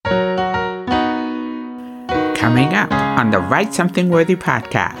Coming up on the Write Something Worthy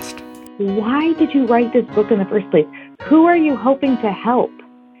podcast. Why did you write this book in the first place? Who are you hoping to help?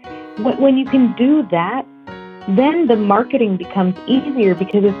 When you can do that, then the marketing becomes easier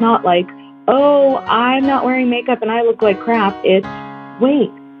because it's not like, oh, I'm not wearing makeup and I look like crap. It's, wait,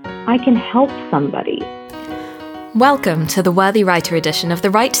 I can help somebody. Welcome to the Worthy Writer edition of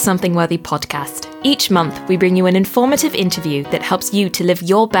the Write Something Worthy podcast. Each month, we bring you an informative interview that helps you to live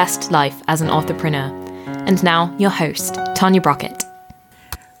your best life as an authorpreneur. And now, your host, Tanya Brockett.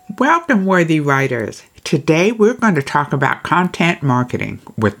 Welcome, Worthy Writers. Today, we're going to talk about content marketing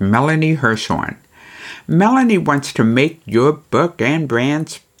with Melanie Hirshhorn. Melanie wants to make your book and brand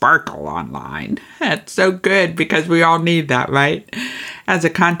sparkle online. That's so good because we all need that, right? As a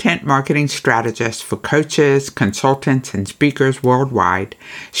content marketing strategist for coaches, consultants, and speakers worldwide,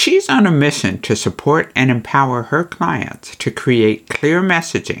 she's on a mission to support and empower her clients to create clear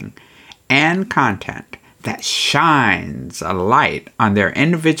messaging and content that shines a light on their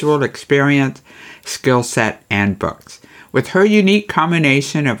individual experience, skill set, and books. With her unique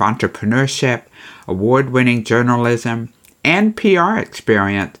combination of entrepreneurship, award-winning journalism, and PR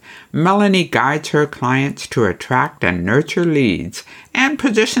experience, Melanie guides her clients to attract and nurture leads and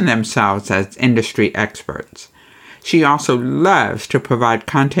position themselves as industry experts. She also loves to provide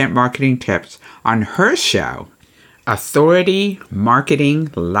content marketing tips on her show, Authority Marketing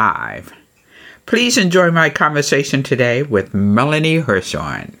Live. Please enjoy my conversation today with Melanie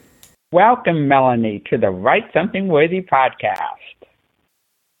Hirshhorn. Welcome, Melanie, to the Write Something Worthy podcast.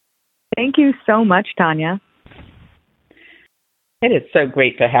 Thank you so much, Tanya. It is so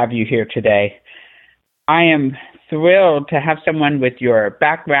great to have you here today. I am thrilled to have someone with your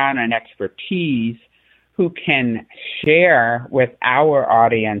background and expertise who can share with our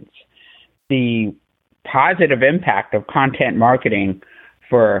audience the positive impact of content marketing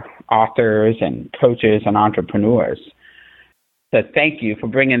for authors and coaches and entrepreneurs. So thank you for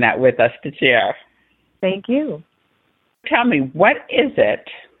bringing that with us to share. Thank you. Tell me, what is it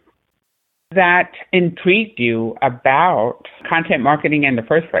that intrigued you about content marketing in the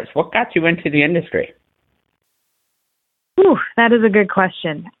first place? What got you into the industry? Ooh, that is a good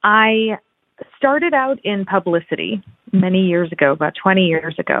question. I started out in publicity many years ago, about 20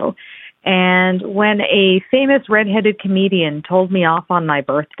 years ago. And when a famous redheaded comedian told me off on my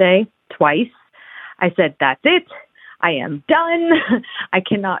birthday twice, I said, that's it. I am done. I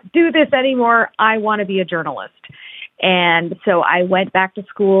cannot do this anymore. I want to be a journalist. And so I went back to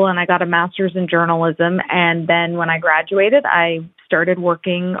school and I got a master's in journalism. And then when I graduated, I started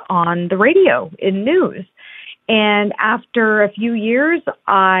working on the radio in news. And after a few years,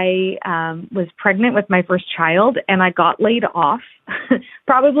 I was pregnant with my first child and I got laid off,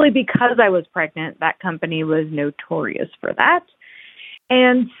 probably because I was pregnant. That company was notorious for that.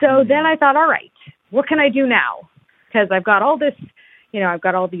 And so then I thought, all right, what can I do now? Because I've got all this, I've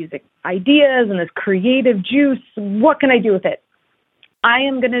got all these ideas and this creative juice. What can I do with it? I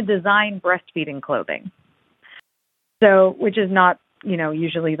am going to design breastfeeding clothing. So, which is not,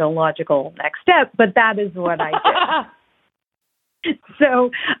 usually the logical next step, but that is what I did.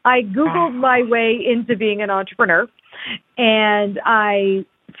 So I Googled my way into being an entrepreneur and I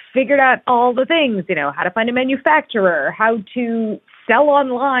figured out all the things, how to find a manufacturer, how to sell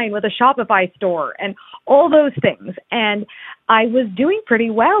online with a Shopify store and all those things. And I was doing pretty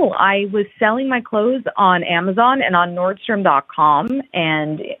well. I was selling my clothes on Amazon and on Nordstrom.com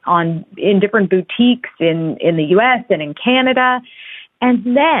and in different boutiques in the US and in Canada.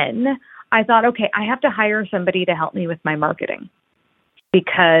 And then I thought, okay, I have to hire somebody to help me with my marketing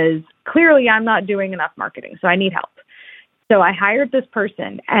because clearly I'm not doing enough marketing, so I need help. So I hired this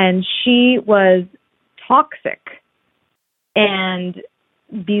person, and she was toxic and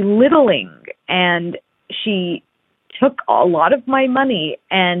belittling, and she took a lot of my money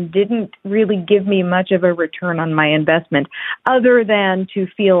and didn't really give me much of a return on my investment other than to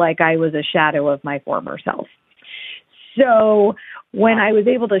feel like I was a shadow of my former self. So when I was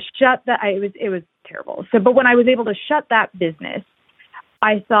able to shut that, it was terrible. But when I was able to shut that business,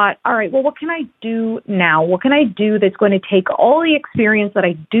 I thought, all right, well, what can I do now? What can I do that's going to take all the experience that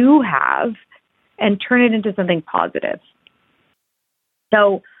I do have and turn it into something positive?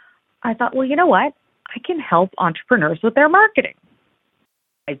 So I thought, well, you know what? I can help entrepreneurs with their marketing.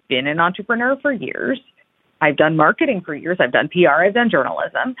 I've been an entrepreneur for years. I've done marketing for years. I've done PR. I've done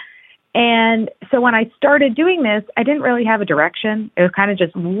journalism. And so when I started doing this, I didn't really have a direction. It was kind of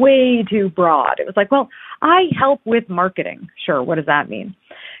just way too broad. It was like, well, I help with marketing. Sure, what does that mean?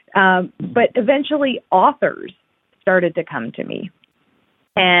 But eventually authors started to come to me.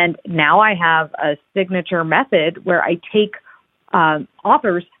 And now I have a signature method where I take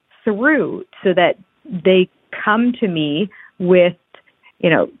authors through so that they come to me with,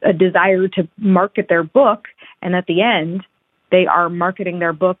 a desire to market their book, and at the end, they are marketing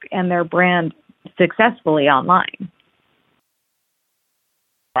their book and their brand successfully online.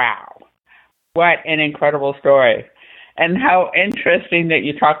 Wow. What an incredible story. And how interesting that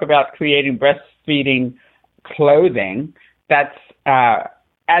you talk about creating breastfeeding clothing. That's,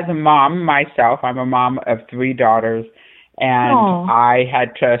 as a mom myself, I'm a mom of 3 daughters, and Aww. I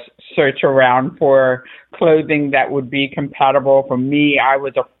had to search around for clothing that would be compatible for me. I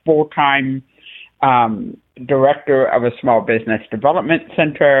was a full-time director of a small business development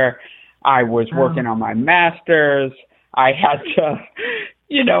center. I was working on my master's. I had to,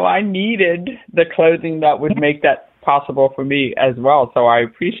 I needed the clothing that would make that possible for me as well. So I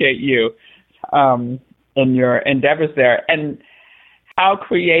appreciate you in your endeavors there. And how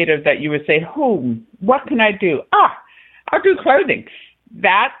creative that you would say, what can I do? I'll do clothing.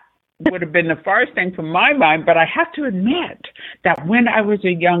 That would have been the first thing from my mind, but I have to admit that when I was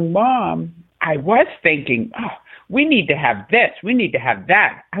a young mom, I was thinking, we need to have this, we need to have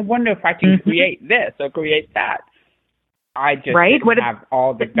that. I wonder if I can create this or create that. I just didn't have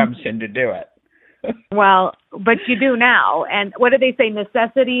all the gumption to do it. Well, but you do now. And what do they say?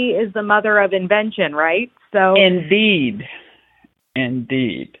 Necessity is the mother of invention, right? So Indeed.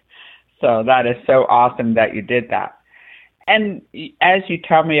 So that is so awesome that you did that. And as you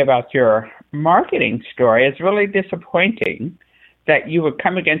tell me about your marketing story, it's really disappointing that you would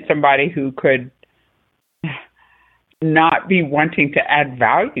come against somebody who could not be wanting to add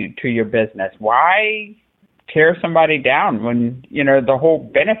value to your business. Why tear somebody down when, the whole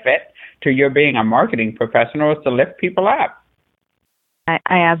benefit to your being a marketing professional is to lift people up? I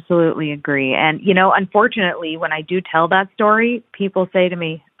absolutely agree. And, unfortunately, when I do tell that story, people say to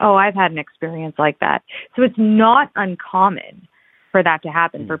me, I've had an experience like that. So it's not uncommon for that to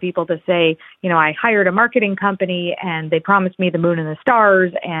happen, for people to say, I hired a marketing company and they promised me the moon and the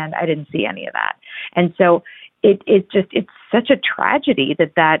stars and I didn't see any of that. And so it's such a tragedy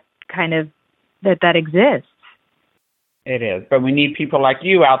that exists. It is. But we need people like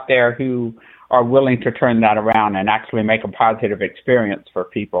you out there who are willing to turn that around and actually make a positive experience for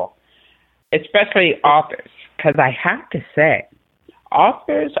people, especially authors. Because I have to say,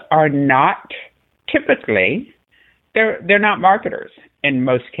 authors are not typically, they're not marketers in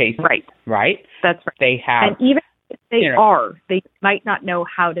most cases. Right? That's right. They have, and even if they they might not know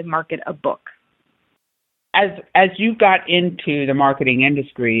how to market a book. As you got into the marketing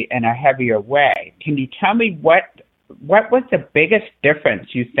industry in a heavier way, can you tell me what was the biggest difference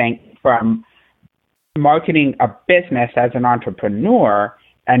you think from marketing a business as an entrepreneur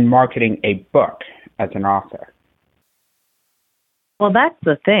and marketing a book as an author? Well, that's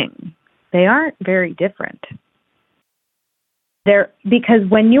the thing. They aren't very different. Because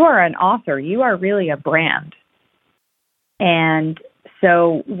when you are an author, you are really a brand. And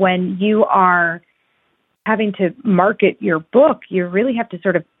so when you are having to market your book, you really have to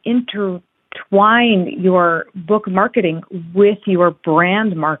sort of intertwine your book marketing with your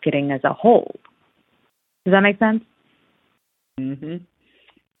brand marketing as a whole. Does that make sense? Mm-hmm.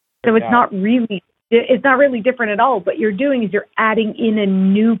 So it's not really different at all. What you're doing is you're adding in a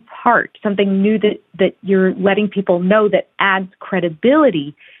new part, something new that you're letting people know that adds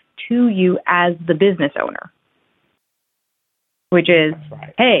credibility to you as the business owner. Which is,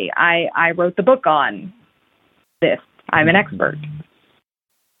 hey, I wrote the book on this. I'm an expert.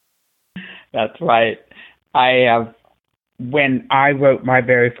 That's right. When I wrote my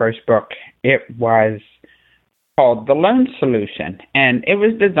very first book, it was called The Loan Solution, and it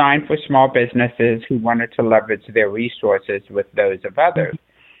was designed for small businesses who wanted to leverage their resources with those of others.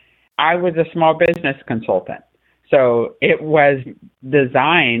 I was a small business consultant, so it was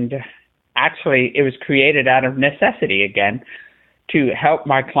designed, actually, it was created out of necessity again, to help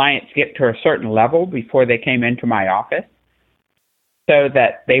my clients get to a certain level before they came into my office so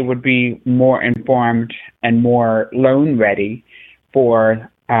that they would be more informed and more loan ready for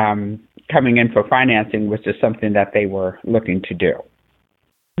coming in for financing, which is something that they were looking to do.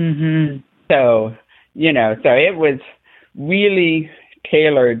 Mm-hmm. So it was really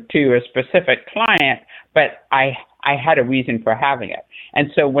tailored to a specific client, but I had a reason for having it.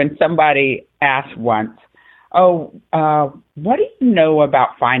 And so when somebody asked once, what do you know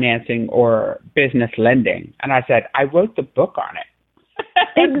about financing or business lending? And I said, I wrote the book on it.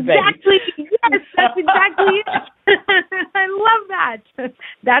 Exactly. Yes, that's exactly it. I love that.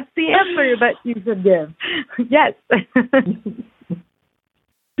 That's the answer that you should give. Yes.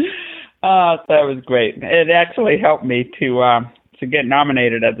 That was great. It actually helped me to get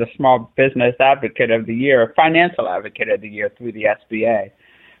nominated as a Small Business Advocate of the Year, Financial Advocate of the Year through the SBA,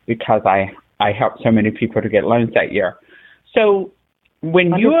 because I I helped so many people to get loans that year. So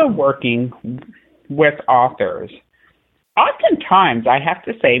when you are working with authors, oftentimes, I have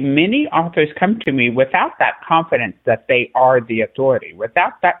to say, many authors come to me without that confidence that they are the authority,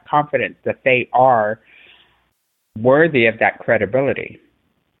 without that confidence that they are worthy of that credibility.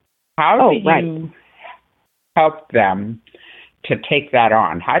 How do you help them to take that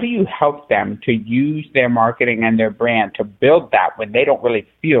on? How do you help them to use their marketing and their brand to build that when they don't really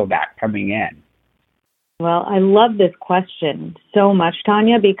feel that coming in? Well, I love this question so much,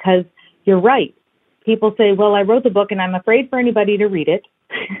 Tanya, because you're right. People say, well, I wrote the book and I'm afraid for anybody to read it.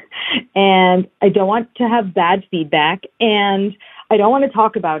 And I don't want to have bad feedback. And I don't want to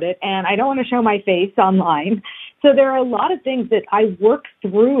talk about it. And I don't want to show my face online. So there are a lot of things that I work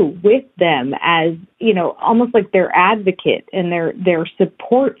through with them as, you know, almost like their advocate and their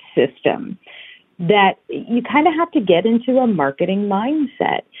support system, that you kind of have to get into a marketing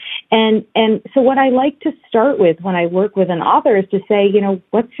mindset. And so what I like to start with when I work with an author is to say, you know,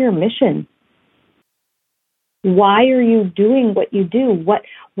 what's your mission? Why are you doing what you do? What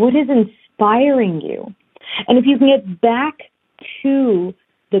is inspiring you? And if you can get back to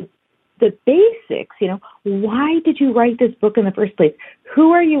the basics, you know, why did you write this book in the first place?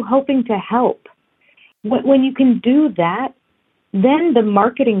 Who are you hoping to help? When you can do that, then the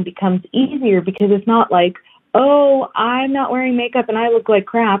marketing becomes easier, because it's not like, oh, I'm not wearing makeup and I look like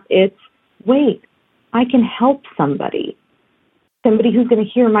crap. It's, wait, I can help somebody who's going to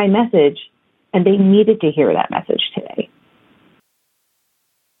hear my message, and they needed to hear that message today.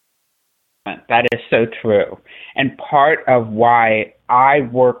 That is so true. And part of why I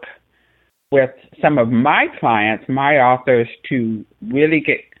work with some of my clients, my authors, to really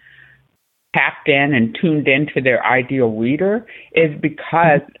get tapped in and tuned into their ideal reader is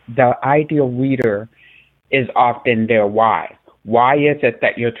because the ideal reader is often their why. Why is it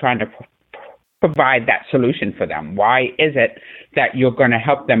that you're trying to provide that solution for them? Why is it that you're going to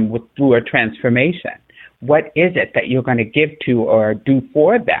help them through a transformation? What is it that you're going to give to or do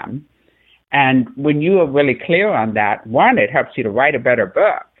for them? And when you are really clear on that, one, it helps you to write a better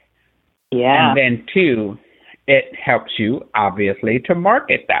book. Yeah. And then two, it helps you, obviously, to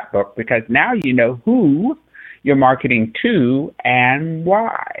market that book, because now you know who you're marketing to and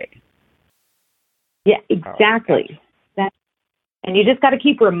why. Yeah, exactly. And you just got to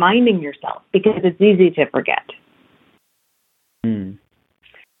keep reminding yourself, because it's easy to forget.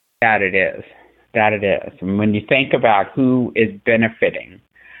 That it is. And when you think about who is benefiting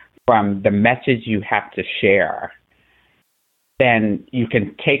from the message you have to share, then you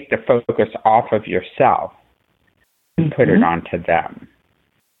can take the focus off of yourself and put it onto them.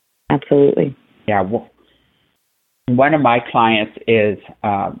 Absolutely. Yeah. One of my clients is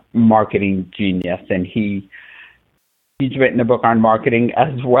a marketing genius, and he's written a book on marketing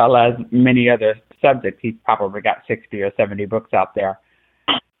as well as many other subjects. He's probably got 60 or 70 books out there.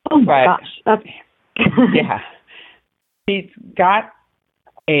 Oh my gosh. That's... yeah. He's got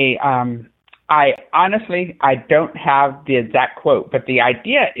I don't have the exact quote, but the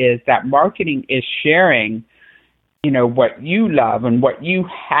idea is that marketing is sharing, you know, what you love and what you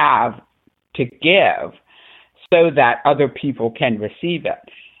have to give so that other people can receive it.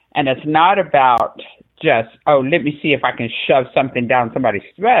 And it's not about just, oh, let me see if I can shove something down somebody's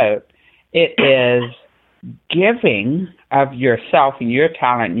throat. It is giving of yourself and your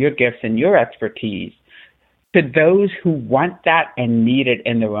talent, and your gifts and your expertise to those who want that and need it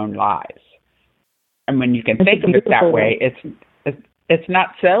in their own lives. And when you can think of it that way, it's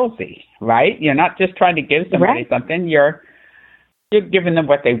not salesy, right? You're not just trying to give somebody something. You're giving them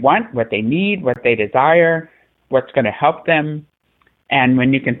what they want, what they need, what they desire, what's going to help them. And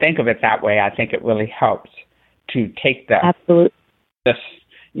when you can think of it that way, I think it really helps to take the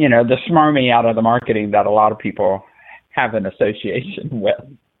smarmy out of the marketing that a lot of people have an association with.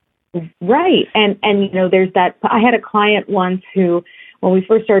 Right. And you know, there's that. I had a client once who, when we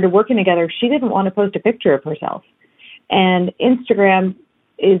first started working together, she didn't want to post a picture of herself. And Instagram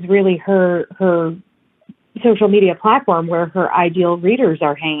is really her social media platform where her ideal readers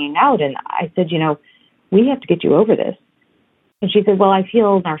are hanging out. And I said, you know, we have to get you over this. And she said, well, I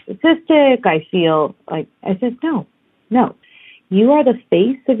feel narcissistic. I feel like, I said, no. You are the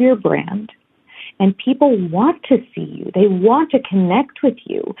face of your brand. And people want to see you. They want to connect with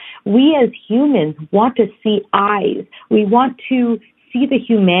you. We as humans want to see eyes. We want to see the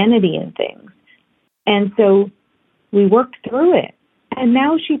humanity in things. And so we worked through it. And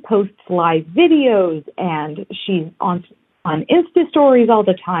now she posts live videos, and she's on Insta stories all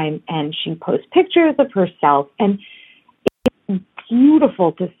the time, and she posts pictures of herself. And it's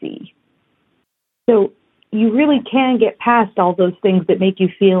beautiful to see. So you really can get past all those things that make you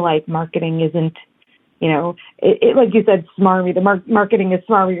feel like marketing isn't, like you said, smarmy. The marketing is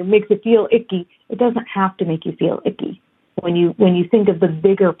smarmy. It makes it feel icky. It doesn't have to make you feel icky when you think of the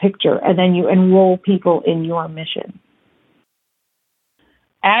bigger picture and then you enroll people in your mission.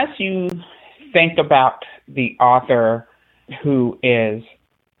 As you think about the author who is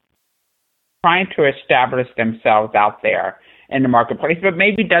trying to establish themselves out there in the marketplace, but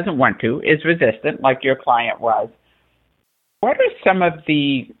maybe doesn't want to, is resistant, like your client was, what are some of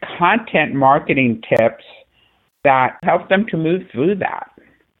the content marketing tips that help them to move through that?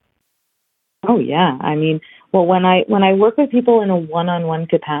 Oh, yeah. I mean, well, when I work with people in a one-on-one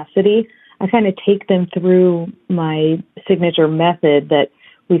capacity, I kind of take them through my signature method that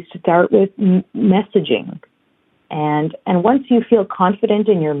we start with messaging. And once you feel confident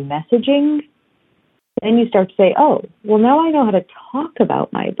in your messaging, then you start to say, oh, well, now I know how to talk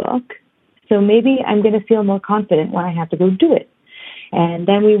about my book. So maybe I'm going to feel more confident when I have to go do it. And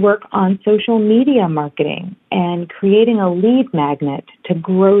then we work on social media marketing and creating a lead magnet to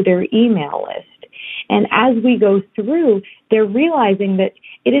grow their email list. And as we go through, they're realizing that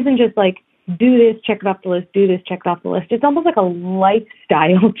it isn't just like, do this, check it off the list, do this, check it off the list. It's almost like a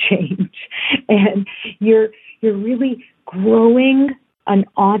lifestyle change. And you're really growing an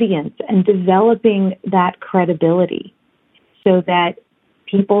audience and developing that credibility so that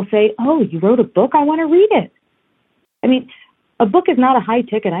people say, oh, you wrote a book? I want to read it. I mean, a book is not a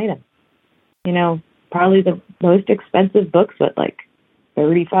high-ticket item. Probably the most expensive books, but like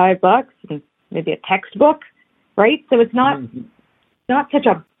 $35, and maybe a textbook, right? So it's not such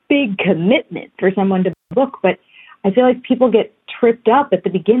a big commitment for someone to book, but I feel like people get tripped up at the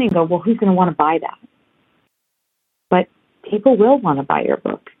beginning and go, well, who's going to want to buy that? But people will want to buy your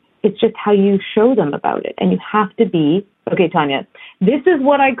book. It's just how you show them about it. And you have to be, okay, Tanya, this is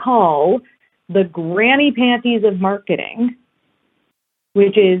what I call the granny panties of marketing,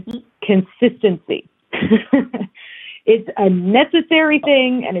 which is consistency. It's a necessary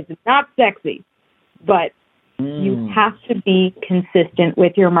thing and it's not sexy, but you have to be consistent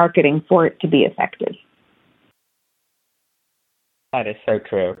with your marketing for it to be effective. That is so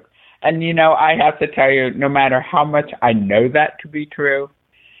true. And, I have to tell you, no matter how much I know that to be true,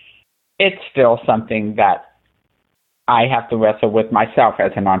 it's still something that I have to wrestle with myself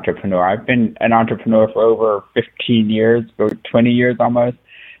as an entrepreneur. I've been an entrepreneur for over 15 years, or 20 years almost.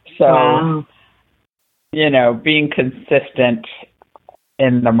 So, wow. Being consistent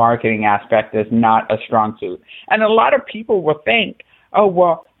in the marketing aspect is not a strong suit. And a lot of people will think, oh,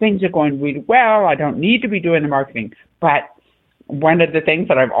 well, things are going really well. I don't need to be doing the marketing. But one of the things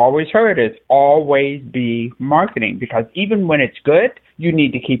that I've always heard is always be marketing, because even when it's good, you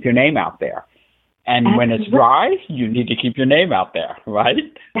need to keep your name out there. And when it's dry, you need to keep your name out there, right?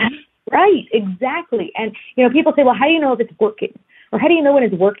 That's right, exactly. And, people say, well, how do you know if it's working? Or how do you know when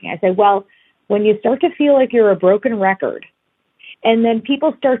it's working? I say, well, when you start to feel like you're a broken record, and then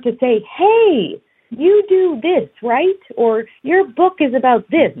people start to say, hey, you do this, right? Or your book is about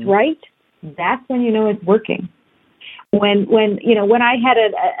this, right? That's when you know it's working. When I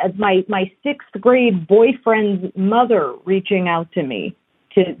had my sixth grade boyfriend's mother reaching out to me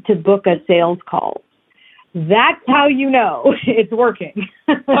to book a sales call, that's how you know it's working.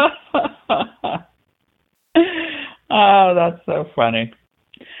 Oh, that's so funny.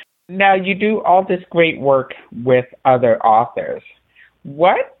 Now, you do all this great work with other authors.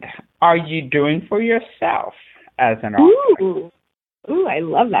 What are you doing for yourself as an author? Ooh, I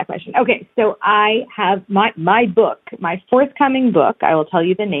love that question. Okay, so I have my book, my forthcoming book. I will tell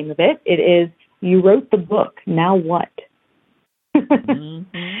you the name of it. It is You Wrote the Book, Now What? And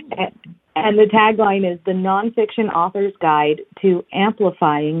the tagline is The Nonfiction Author's Guide to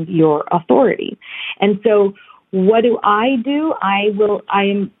Amplifying Your Authority. And so what do? I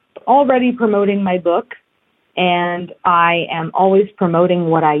am already promoting my book, and I am always promoting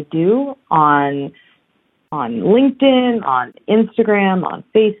what I do on LinkedIn, on Instagram, on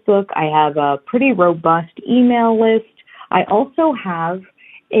Facebook. I have a pretty robust email list. I also have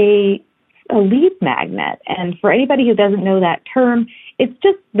a lead magnet. And for anybody who doesn't know that term, it's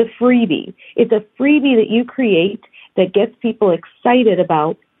just the freebie. It's a freebie that you create that gets people excited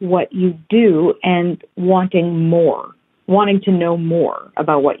about what you do and wanting to know more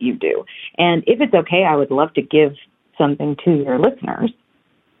about what you do. And if it's okay, I would love to give something to your listeners.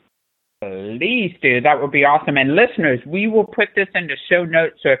 Please do. That would be awesome. And listeners, we will put this in the show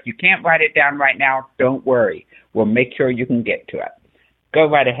notes, so if you can't write it down right now, don't worry. We'll make sure you can get to it. Go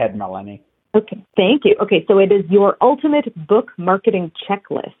right ahead, Melanie. Okay, thank you. Okay, so it is your ultimate book marketing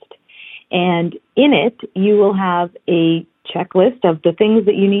checklist. And in it, you will have a checklist of the things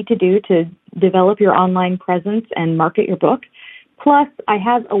that you need to do to develop your online presence and market your book. Plus, I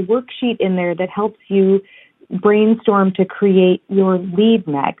have a worksheet in there that helps you brainstorm to create your lead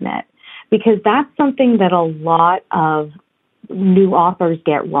magnet, because that's something that a lot of new authors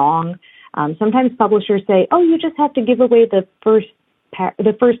get wrong. Sometimes publishers say, "Oh, you just have to give away the first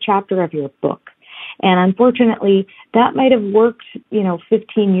chapter of your book." And unfortunately, that might have worked,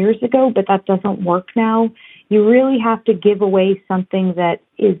 15 years ago, but that doesn't work now. You really have to give away something that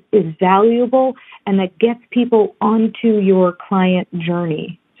is valuable and that gets people onto your client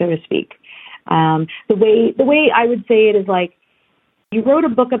journey, so to speak. The way I would say it is like, you wrote a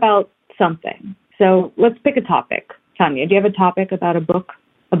book about something. So let's pick a topic. Tanya, do you have a topic about a book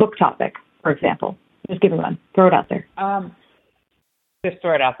topic, for example? Just give me one. Throw it out there. Just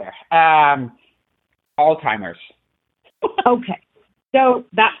throw it out there. Alzheimer's. Okay. So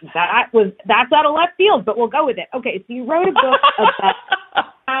that's out of left field, but we'll go with it. Okay, so you wrote a book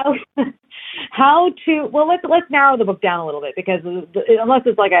about how to, well, let's narrow the book down a little bit, because unless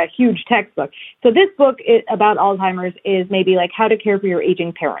it's like a huge textbook. So this book about Alzheimer's is maybe like how to care for your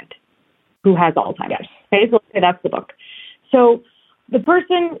aging parent who has Alzheimer's. Yes. Okay, so let's say that's the book. So this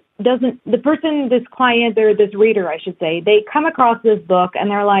client, or this reader, I should say, they come across this book and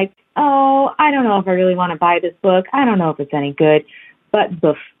they're like, "Oh, I don't know if I really want to buy this book. I don't know if it's any good." But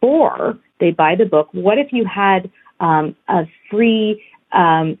before they buy the book, what if you had a free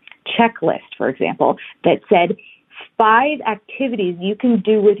checklist, for example, that said 5 activities you can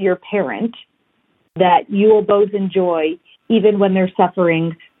do with your parent that you will both enjoy even when they're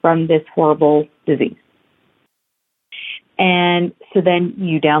suffering from this horrible disease? And so then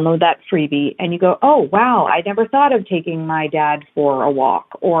you download that freebie and you go, "Oh, wow, I never thought of taking my dad for a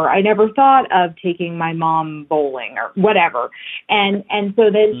walk," or "I never thought of taking my mom bowling," or whatever. And so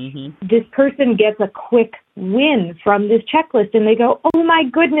then this person gets a quick win from this checklist, and they go, "Oh my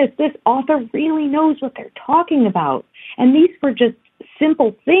goodness, this author really knows what they're talking about. And these were just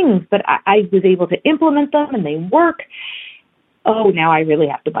simple things, but I was able to implement them and they work. Oh, now I really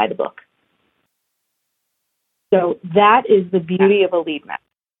have to buy the book." So that is the beauty of a lead magnet.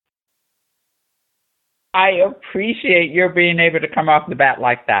 I appreciate your being able to come off the bat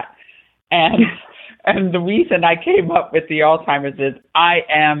like that. And the reason I came up with the Alzheimer's is I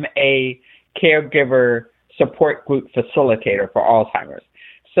am a caregiver support group facilitator for Alzheimer's.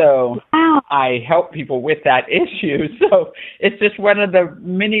 So wow. I help people with that issue. So it's just one of the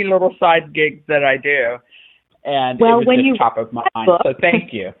many little side gigs that I do. And it was just top of mind. So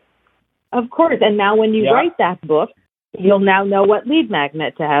thank you. Of course. And now when you write that book, you'll now know what lead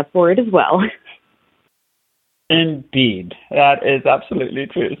magnet to have for it as well. Indeed. That is absolutely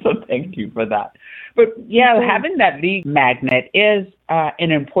true. So thank you for that. But having that lead magnet is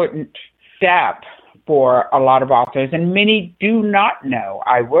an important step for a lot of authors, and many do not know.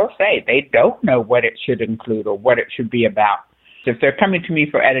 I will say they don't know what it should include or what it should be about. So if they're coming to me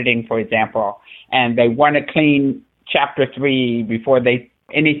for editing, for example, and they want to clean chapter 3 before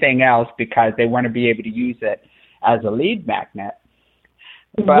anything else because they want to be able to use it as a lead magnet.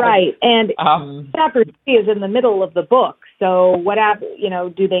 But, right, and chapter 3 is in the middle of the book. So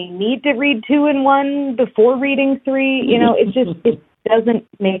do they need to read 2 in 1 before reading 3? It doesn't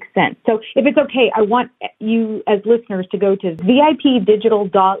make sense. So if it's okay, I want you as listeners to go to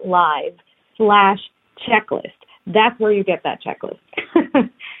vipdigital.live/checklist. That's where you get that checklist.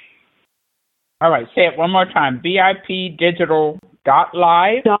 All right, say it one more time. vipdigital.live,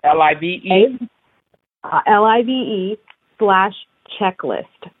 Live, LIVE/checklist.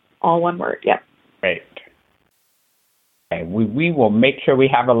 All one word, yep. Great. Okay, we will make sure we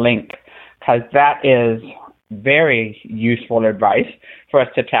have a link, because that is very useful advice for us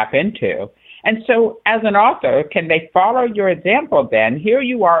to tap into. And so as an author, can they follow your example then? Here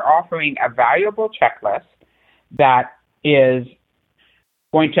you are offering a valuable checklist that is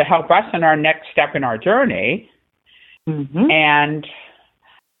going to help us in our next step in our journey. And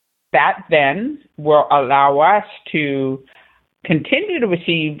that then will allow us to continue to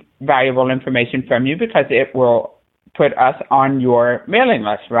receive valuable information from you, because it will put us on your mailing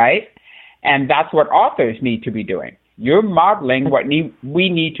list, right? And that's what authors need to be doing. You're modeling what we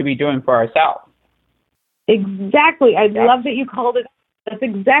need to be doing for ourselves. Exactly. I love that you called it. That's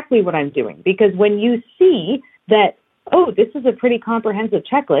exactly what I'm doing. Because when you see that, oh, this is a pretty comprehensive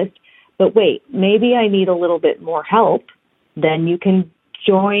checklist, but wait, maybe I need a little bit more help, then you can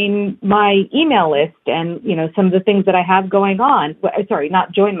join my email list and, some of the things that I have going on. Sorry,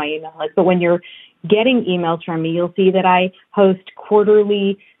 not join my email list, but when you're getting emails from me, you'll see that I host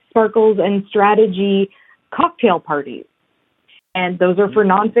quarterly Sparkles and Strategy cocktail parties. And those are for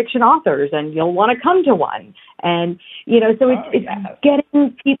nonfiction authors, and you'll want to come to one. And, so it's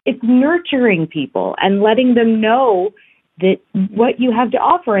getting people, it's nurturing people and letting them know that what you have to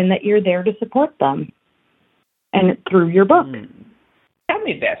offer and that you're there to support them. And through your book. Tell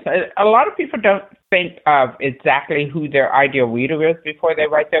me this. A lot of people don't think of exactly who their ideal reader is before they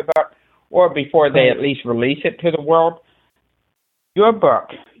write their book or before they at least release it to the world. Your book,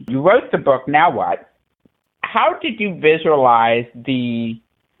 you wrote the book, now what? How did you visualize the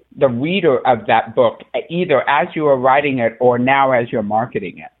reader of that book, either as you were writing it or now as you're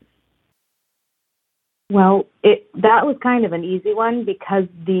marketing it? Well, that was kind of an easy one because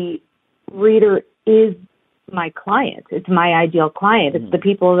the reader is my client. It's my ideal client. It's the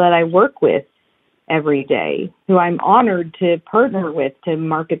people that I work with every day who I'm honored to partner with to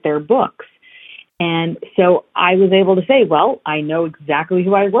market their books. And so I was able to say, well, I know exactly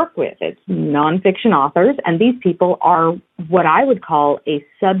who I work with. It's nonfiction authors, and these people are what I would call a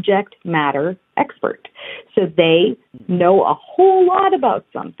subject matter expert. So they know a whole lot about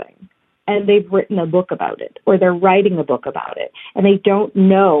something, and they've written a book about it, or they're writing a book about it, and they don't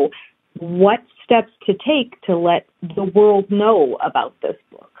know what steps to take to let the world know about this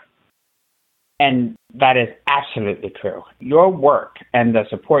book. And that is absolutely true. Your work and the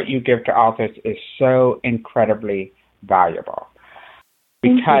support you give to authors is so incredibly valuable.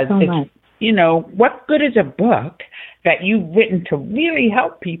 Because Thank you so much. What good is a book that you've written to really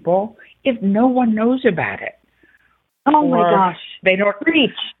help people if no one knows about it? Oh my gosh. They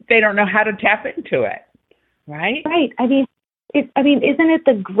don't know how to tap into it. Right? Right. Isn't it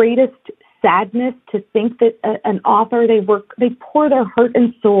the greatest sadness to think that an author, they pour their heart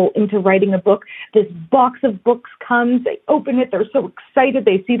and soul into writing a book. This box of books comes, they open it, they're so excited,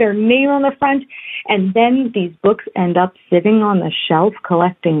 they see their name on the front, and then these books end up sitting on the shelf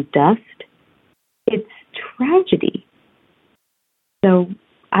collecting dust. It's tragedy. So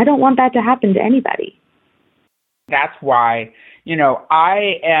I don't want that to happen to anybody. That's why,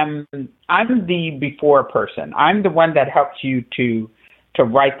 I'm the before person. I'm the one that helps you to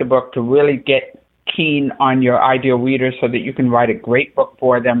write the book, to really get keen on your ideal readers so that you can write a great book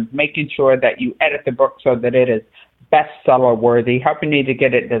for them, making sure that you edit the book so that it is bestseller worthy, helping you to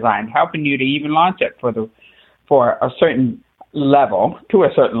get it designed, helping you to even launch it for a certain level,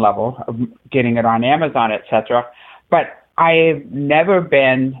 of getting it on Amazon, etc. But I've never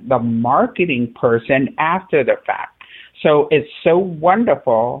been the marketing person after the fact. So it's so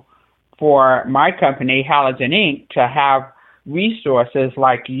wonderful for my company, Halogen Inc., to have resources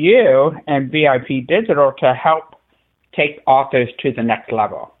like you and VIP Digital to help take authors to the next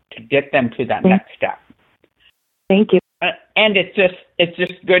level, to get them to that next step. Thank you. And it's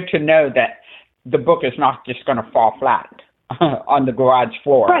just good to know that the book is not just going to fall flat on the garage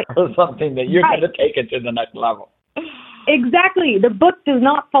floor or something, that you're going to take it to the next level. Exactly. The book does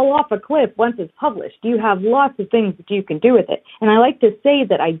not fall off a cliff once it's published. You have lots of things that you can do with it. And I like to say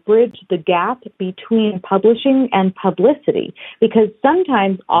that I bridge the gap between publishing and publicity, because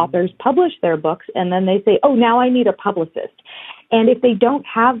sometimes authors publish their books and then they say, oh, now I need a publicist. And if they don't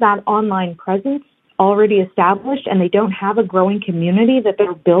have that online presence already established and they don't have a growing community that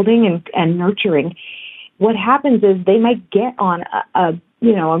they're building and nurturing, what happens is they might get on a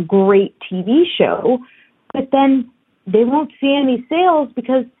great TV show, but then they won't see any sales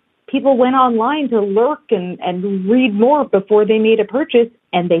because people went online to lurk and read more before they made a purchase,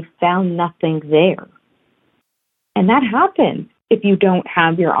 and they found nothing there. And that happens if you don't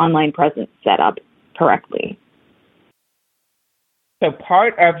have your online presence set up correctly. So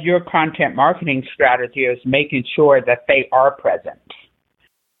part of your content marketing strategy is making sure that they are present.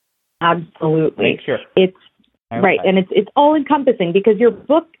 Absolutely. Make sure. It's right, and it's all encompassing, because your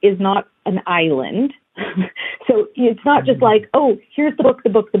book is not an island. So it's not just like, oh, here's the book.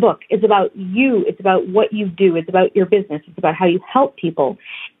 It's about you. It's about what you do. It's about your business. It's about how you help people.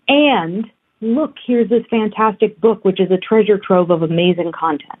 And look, here's this fantastic book, which is a treasure trove of amazing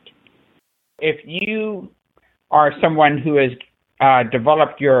content. If you are someone who has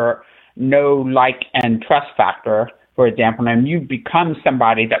developed your know, like, and trust factor, for example, and you become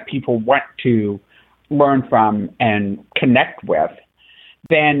somebody that people want to learn from and connect with,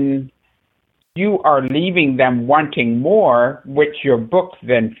 then you are leaving them wanting more, which your book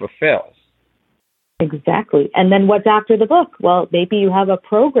then fulfills. Exactly. And then what's after the book? Well, maybe you have a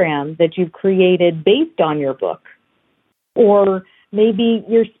program that you've created based on your book. Or maybe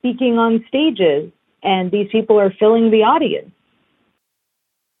you're speaking on stages and these people are filling the audience.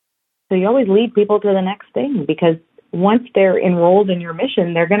 So you always lead people to the next thing, because once they're enrolled in your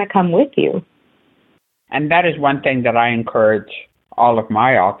mission, they're going to come with you. And that is one thing that I encourage all of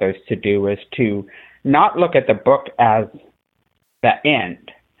my authors to do, is to not look at the book as the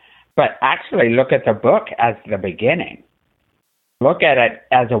end, but actually look at the book as the beginning. Look at it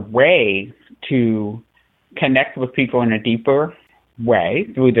as a way to connect with people in a deeper way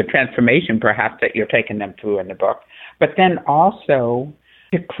through the transformation perhaps that you're taking them through in the book, but then also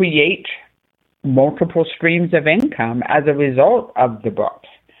to create multiple streams of income as a result of the books.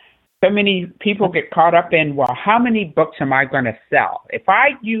 So many people get caught up in, well, how many books am I going to sell? If I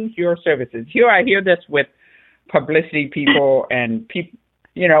use your services, I hear this with publicity people and people,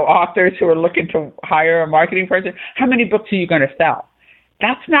 authors who are looking to hire a marketing person. How many books are you going to sell?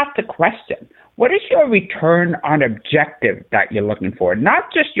 That's not the question. What is your return on objective that you're looking for?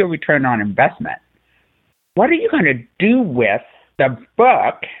 Not just your return on investment. What are you going to do with the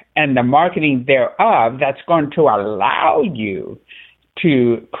book and the marketing thereof that's going to allow you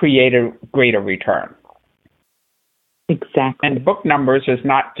to create a greater return? Exactly. And book numbers is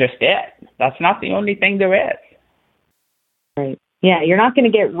not just it. That's not the only thing there is. Right. Yeah, you're not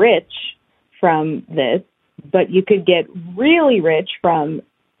going to get rich from this, but you could get really rich from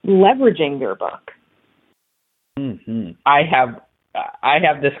leveraging your book. Mm-hmm. I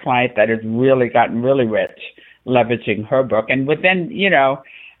have this client that has really gotten really rich leveraging her book. And within,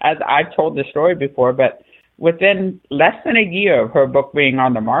 as I've told the story before, but within less than a year of her book being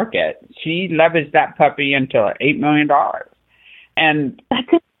on the market, she leveraged that puppy into $8 million. And, that's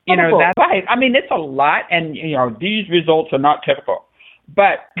that's right. I mean, it's a lot. And, these results are not typical.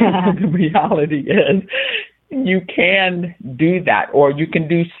 But the reality is you can do that, or you can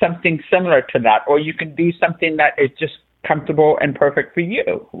do something similar to that, or you can do something that is just comfortable and perfect for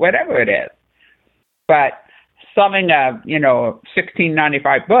you, whatever it is. But selling a,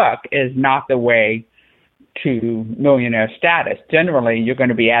 $16.95 book is not the way to millionaire status. Generally, you're going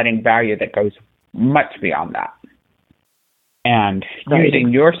to be adding value that goes much beyond that. And using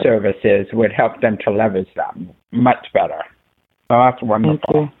your services would help them to leverage them much better. So that's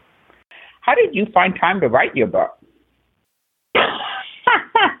wonderful. How did you find time to write your book? That's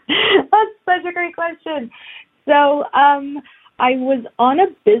such a great question. So I was on a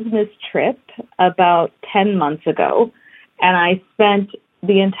business trip about 10 months ago, and I spent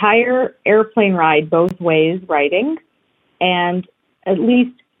the entire airplane ride both ways writing, and at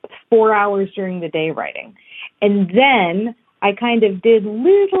least 4 hours during the day writing. And then I kind of did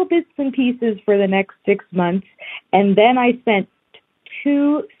little bits and pieces for the next 6 months, and then I spent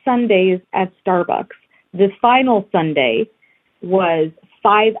 2 Sundays at Starbucks. The final Sunday was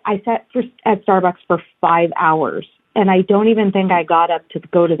I sat at Starbucks for 5 hours, and I don't even think I got up to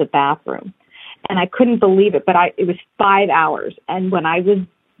go to the bathroom. And I couldn't believe it, but it was 5 hours. And when I was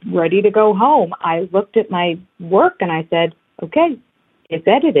ready to go home, I looked at my work and I said, okay, it's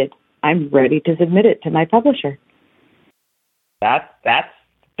edited. I'm ready to submit it to my publisher. That's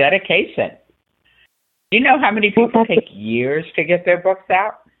dedication. Do you know how many people take years to get their books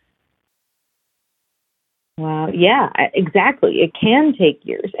out? Wow. Yeah, exactly. It can take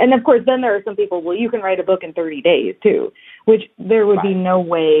years. And of course, then there are some people, well, you can write a book in 30 days too, which there would be no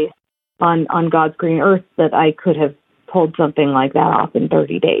way on God's green earth that I could have pulled something like that off in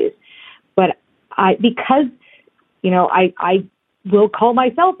 30 days. But because I will call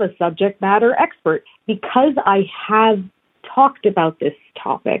myself a subject matter expert, because I have talked about this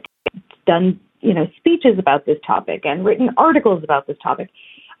topic, done speeches about this topic and written articles about this topic,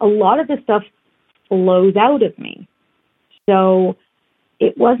 a lot of this stuff flows out of me. So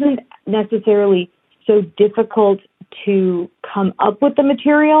it wasn't necessarily so difficult to come up with the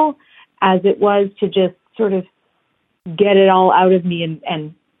material as it was to just sort of get it all out of me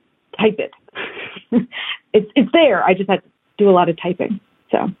and type it. It's there. I just had to do a lot of typing.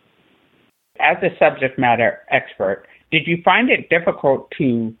 So, as a subject matter expert, did you find it difficult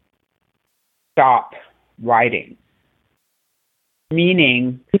to stop writing?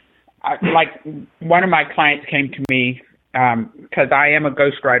 Meaning, like one of my clients came to me because I am a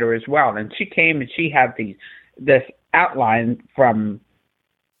ghostwriter as well, and she came and she had this outline from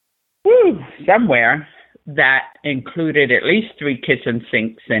somewhere that included at least 3 kitchen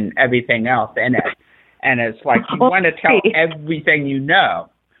sinks and everything else in it. And it's like you want to tell everything you know,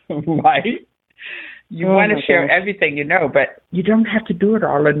 right? You want to share everything you know, but you don't have to do it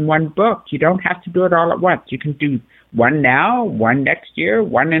all in one book. You don't have to do it all at once. You can do one now, one next year,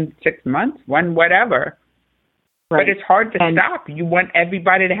 one in 6 months, one whatever. Right. But it's hard to stop. You want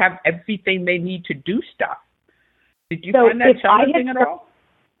everybody to have everything they need to do stuff. Did you find that challenging at all?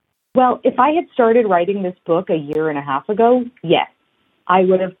 Well, if I had started writing this book a year and a half ago, yes, I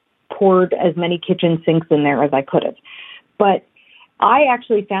would have poured as many kitchen sinks in there as I could have. But I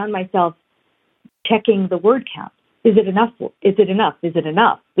actually found myself checking the word count. Is it enough? Is it enough? Is it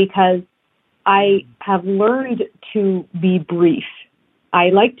enough? Because I have learned to be brief. I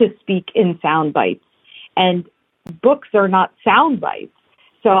like to speak in sound bites, and books are not sound bites.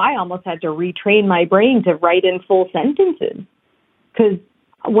 So I almost had to retrain my brain to write in full sentences, because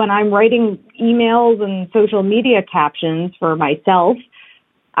when I'm writing emails and social media captions for myself,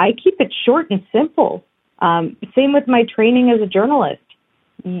 I keep it short and simple. Same with my training as a journalist.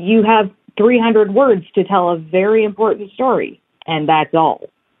 You have 300 words to tell a very important story, and that's all.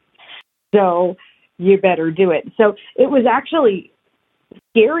 So you better do it. So it was actually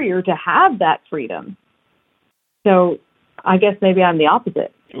scarier to have that freedom. So I guess maybe I'm the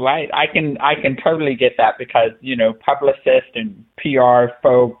opposite. Right. I can totally get that, because, publicists and PR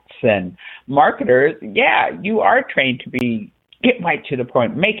folks and marketers, you are trained to get right to the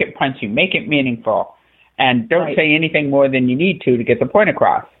point, make it punchy, make it meaningful, and don't say anything more than you need to get the point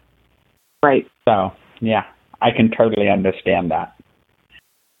across. Right. So, I can totally understand that.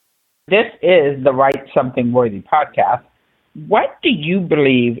 This is the Write Something Worthy podcast. What do you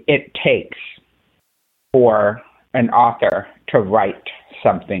believe it takes for an author to write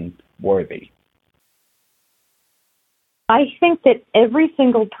something worthy? I think that every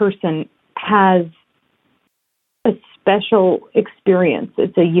single person has a special experience.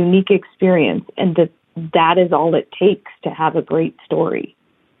 It's a unique experience, and that is all it takes to have a great story.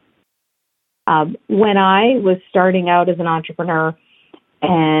 When I was starting out as an entrepreneur,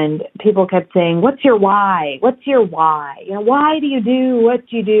 and people kept saying, "What's your why? What's your why? Why do you do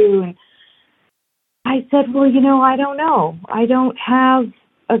what you do?" And I said, "Well, I don't know. I don't have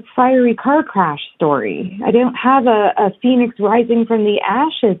a fiery car crash story. I don't have a phoenix rising from the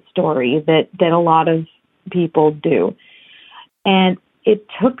ashes story that a lot of people do." And it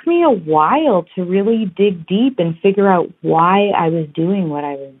took me a while to really dig deep and figure out why I was doing what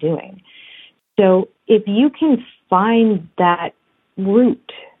I was doing. So if you can find that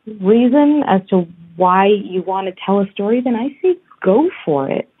root reason as to why you want to tell a story, then I say go for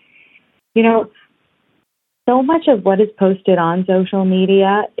it. So much of what is posted on social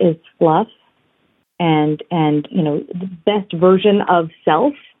media is fluff and the best version of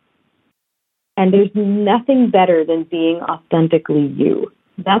self. And there's nothing better than being authentically you.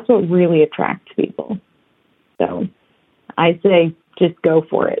 That's what really attracts people. So I say just go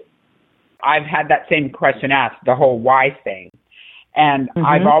for it. I've had that same question asked, the whole why thing. And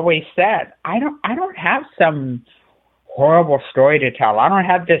I've always said, I don't have some horrible story to tell. I don't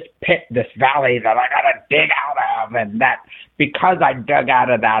have this pit, this valley that I got to dig out of, and that because I dug out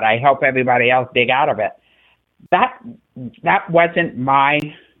of that, I help everybody else dig out of it. That wasn't my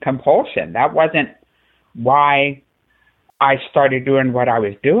compulsion. That wasn't why I started doing what I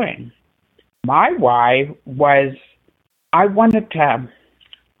was doing. My why was I wanted to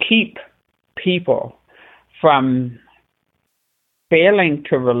keep people from failing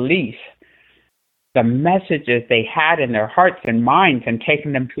to release the messages they had in their hearts and minds and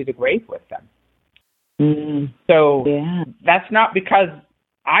taking them to the grave with them. So that's not because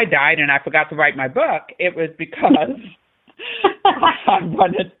I died and I forgot to write my book. It was because I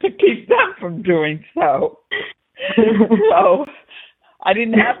wanted to keep them from doing so. So I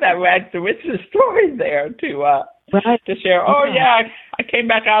didn't have that rags to riches story there to share. Oh, yeah, I came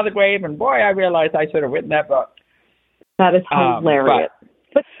back out of the grave, and boy, I realized I should have written that book. That is hilarious.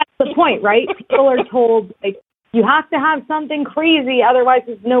 But that's the point, right? People are told, you have to have something crazy, otherwise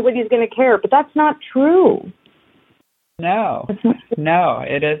nobody's going to care. But that's not true. No,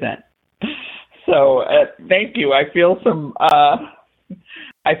 it isn't. So thank you. I feel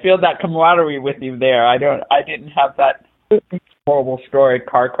I feel that camaraderie with you there. I didn't have that horrible story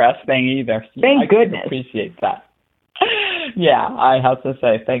car crash thing either. Thank goodness. I appreciate that. Yeah, I have to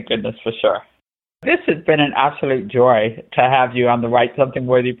say, thank goodness for sure. This has been an absolute joy to have you on the Write Something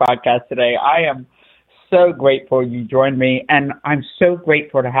Worthy podcast today. I am so grateful you joined me, and I'm so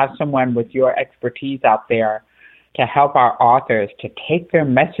grateful to have someone with your expertise out there to help our authors to take their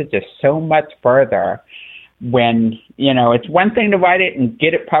messages so much further. When, it's one thing to write it and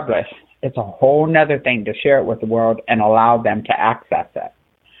get it published. It's a whole nother thing to share it with the world and allow them to access it.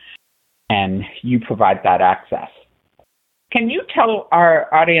 And you provide that access. Can you tell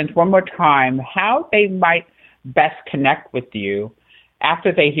our audience one more time how they might best connect with you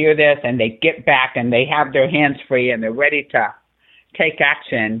after they hear this and they get back and they have their hands free and they're ready to take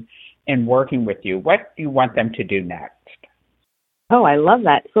action in working with you? What do you want them to do next? Oh, I love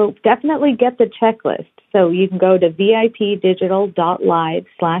that. So definitely get the checklist. So you can go to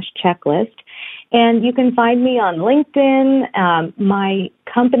vipdigital.live/checklist, and you can find me on LinkedIn. My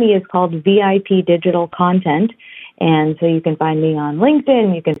company is called VIP Digital Content, and so you can find me on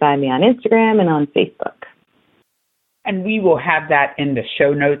LinkedIn, you can find me on Instagram, and on Facebook. And we will have that in the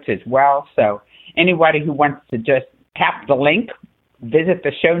show notes as well. So anybody who wants to just tap the link, visit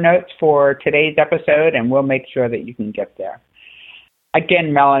the show notes for today's episode, and we'll make sure that you can get there.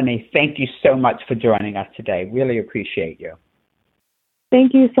 Again, Melanie, thank you so much for joining us today. Really appreciate you.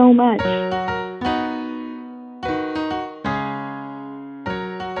 Thank you so much.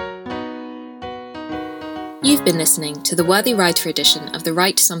 You've been listening to the Worthy Writer edition of the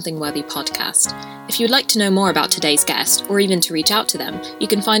Write Something Worthy podcast. If you'd like to know more about today's guest, or even to reach out to them, you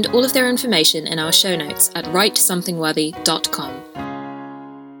can find all of their information in our show notes at writesomethingworthy.com.